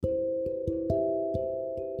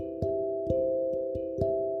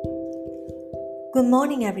Good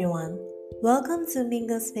morning, everyone. Welcome to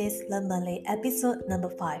Mingle Space Learn Malay episode number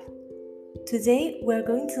 5. Today, we're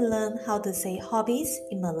going to learn how to say hobbies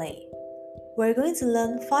in Malay. We're going to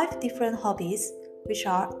learn 5 different hobbies, which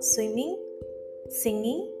are swimming,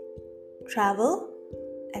 singing, travel,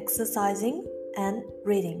 exercising, and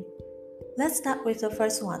reading. Let's start with the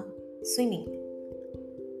first one, swimming.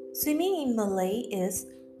 Swimming in Malay is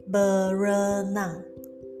berenang.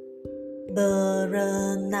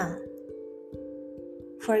 Berenang.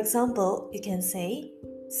 For example, you can say,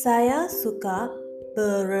 saya suka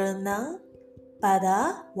berenang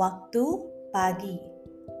pada waktu pagi.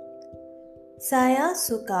 Saya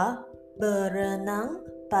suka berenang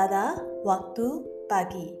pada waktu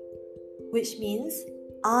pagi, which means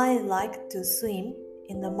I like to swim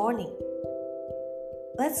in the morning.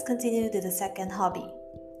 Let's continue to the second hobby,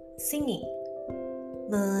 singing.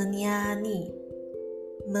 Menyanyi.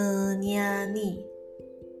 Menyanyi.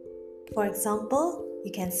 For example,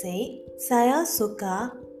 you can say, saya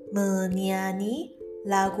suka menyanyi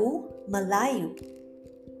lagu Melayu.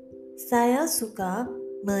 Saya suka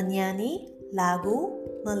menyanyi lagu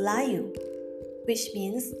Melayu, which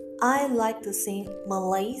means I like to sing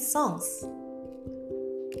Malay songs.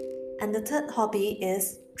 And the third hobby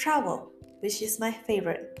is travel, which is my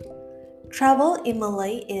favorite. Travel in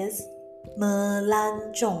Malay is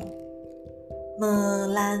melancong.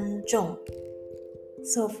 Melancong.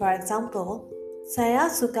 So for example, saya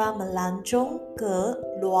suka melancong ke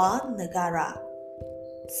luar negara.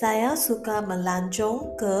 Saya suka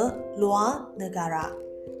melancong ke luar negara,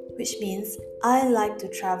 which means I like to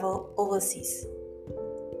travel overseas.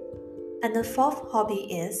 And the fourth hobby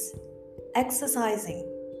is exercising.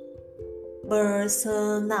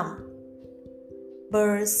 Bersenam.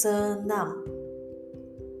 Bersenam.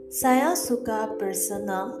 Saya suka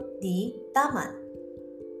bersenam di taman.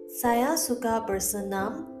 Saya suka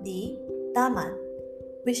bersenam di taman,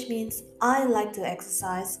 which means I like to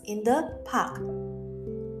exercise in the park.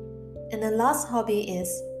 And the last hobby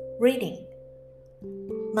is reading.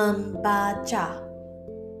 Membaca.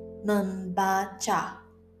 Membaca.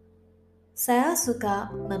 Saya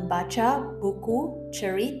suka membaca buku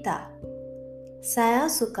cerita.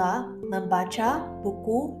 Saya suka membaca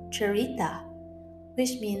buku cerita,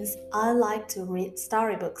 which means I like to read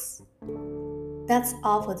storybooks. That's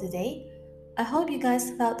all for today. I hope you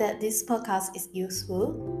guys felt that this podcast is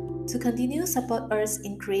useful. To continue support us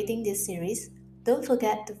in creating this series, don't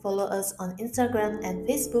forget to follow us on Instagram and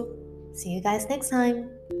Facebook. See you guys next time.